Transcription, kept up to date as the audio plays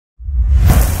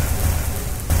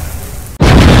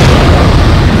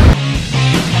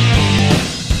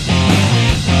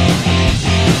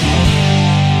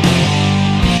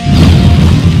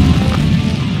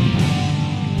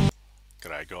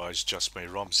guys, JustMe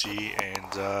ROMS here,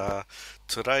 and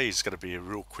today is going to be a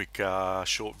real quick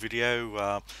short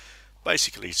video.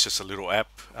 Basically it's just a little app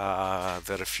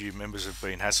that a few members have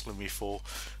been hassling me for.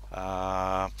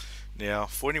 Now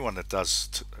for anyone that does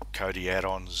Kodi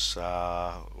Addons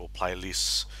or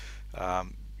playlists,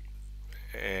 and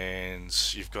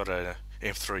you've got a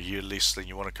M3U list and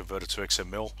you want to convert it to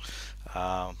XML,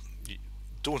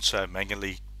 doing so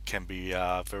manually can be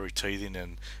very teething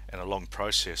and a long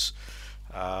process.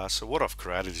 So what I've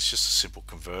created is just a simple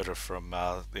converter from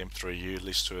the M3U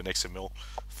list to an XML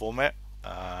format.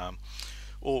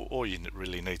 All you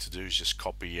really need to do is just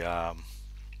copy, I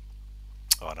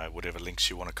don't know, whatever links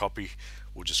you want to copy.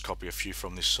 We'll just copy a few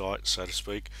from this site, so to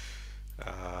speak.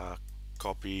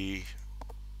 Copy,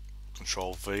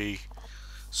 Control V.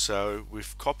 So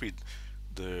we've copied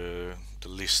the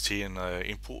list here in the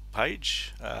import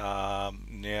page.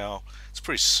 Now it's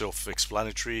pretty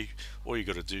self-explanatory. All you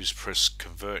got to do is press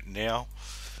convert now,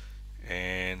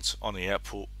 and on the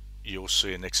output you'll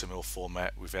see an XML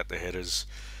format without the headers.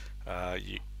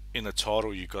 In the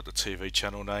title you've got the TV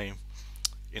channel name.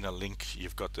 In a link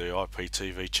you've got the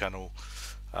IPTV channel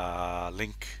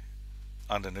link.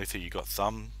 Underneath it you've got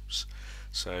thumbs.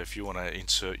 So if you want to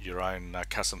insert your own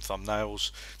custom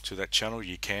thumbnails to that channel,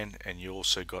 you can, and you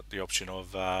also got the option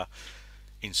of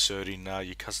inserting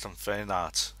your custom fan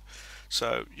art.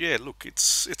 So yeah, look,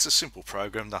 it's a simple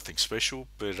program, nothing special,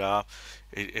 but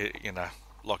you know,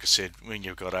 like I said, when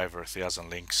you've got over 1,000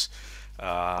 links,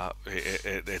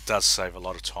 it does save a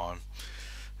lot of time.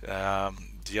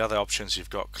 The other options, you've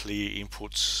got clear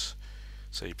inputs.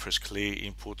 So you press clear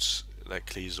inputs, that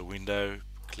clears the window.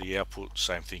 Clear output,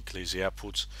 same thing, clears the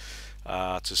output.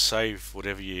 To save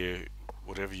whatever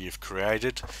you've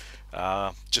created,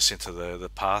 just enter the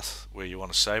path where you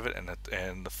want to save it,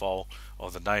 and the file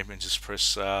of the name, and just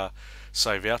press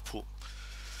save output.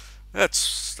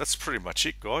 That's pretty much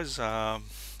it, guys. Like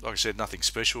I said, nothing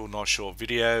special, nice short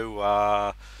video.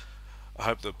 I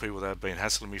hope the people that have been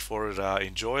hassling me for it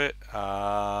enjoy it.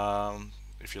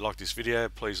 If you like this video,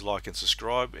 please like and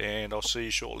subscribe, and I'll see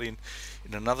you shortly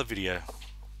in another video.